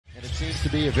Seems to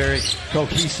be a very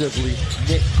cohesively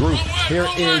knit group. Here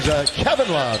is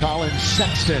Kevin Love. Colin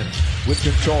Sexton with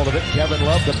control of it. Kevin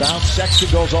Love, the bounce. Sexton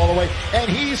goes all the way, and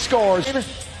he scores.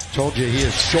 Told you he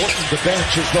has shortened the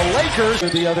bench as the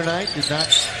Lakers the other night did not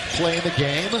play in the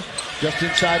game. Just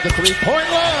inside the three-point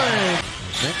line.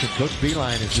 As mentioned, Coach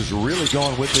Beeline is just really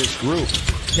going with this group.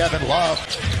 Kevin Love.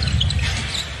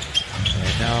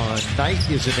 And now Knight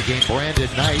is in the game.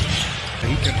 Brandon Knight.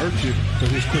 He can hurt you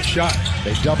with his quick shot.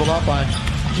 They double up on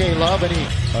K-Love, and he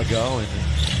ago in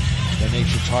the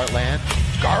nation's heartland.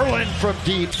 Garland from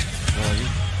deep. Well, he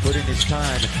put in his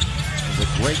time. He's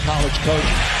a great college coach.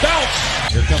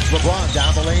 Bounce! Here comes LeBron. Down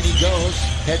the lane he goes.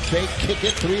 Head fake, kick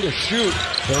it, three to shoot.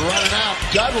 They're running out.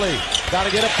 Dudley, got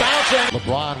to get a bounce in.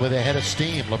 LeBron with a head of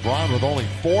steam. LeBron with only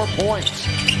 4 points.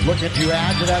 Looking to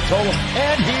add to that total,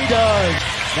 and he does.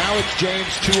 Now it's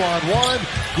James 2-on-1.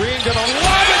 Green gonna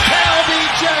love it to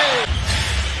LBJ.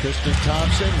 Tristan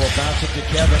Thompson will bounce it to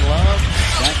Kevin Love.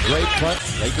 That great punt.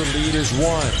 Laker lead is 1.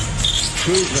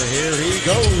 Kuzma here, he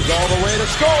goes all the way to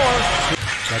score.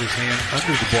 Got his hand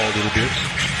under the ball a little bit.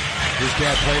 His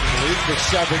dad played in the league for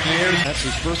 7 years. That's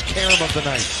his first carom of the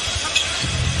night.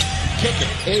 Kick it,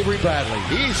 Avery Bradley.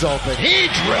 He's open. He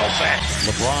drills it.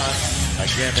 LeBron.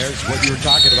 Again, there's what you were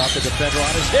talking about, the defender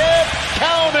on his hip.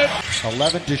 Count it.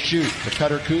 11 to shoot. The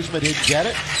cutter Kuzma didn't get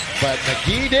it, but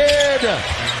McGee did.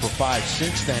 For 5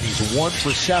 since then, he's 1 for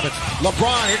 7.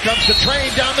 LeBron, here comes the train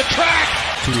down the track.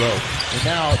 Too low. And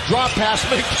now, drop pass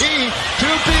McGee to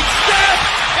beat Steph.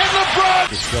 And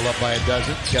LeBron is still up by a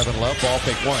dozen. Kevin Love, ball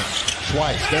fake once,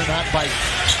 twice. They're not biting.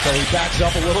 So he backs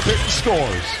up a little bit and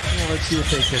scores. Well, let's see if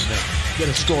they can get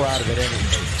a score out of it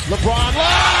anyway. LeBron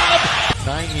Love!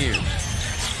 9 years.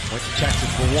 Went to Texas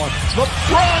for 1.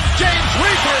 LeBron James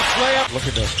reverse layup.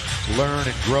 Looking to learn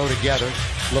and grow together.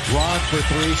 LeBron for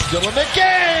 3, still in the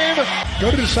game. Go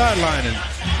to the sideline and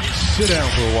sit down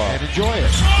for a while. And enjoy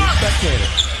it. Be a spectator.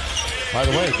 By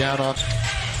the way, down on...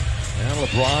 And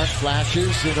LeBron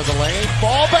flashes into the lane.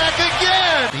 Ball back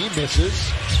again. He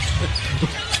misses.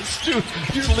 Stu,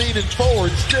 you're leaning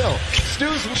forward still.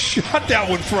 Stu's shot that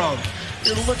one from.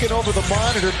 You're looking over the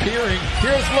monitor, peering.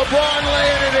 Here's LeBron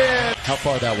laying it in. How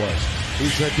far that was.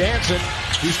 He's dancing.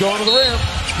 He's going to the rim.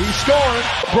 He's scoring.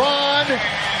 LeBron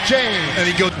James. And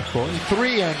he goes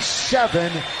 3 and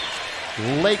 7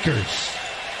 Lakers.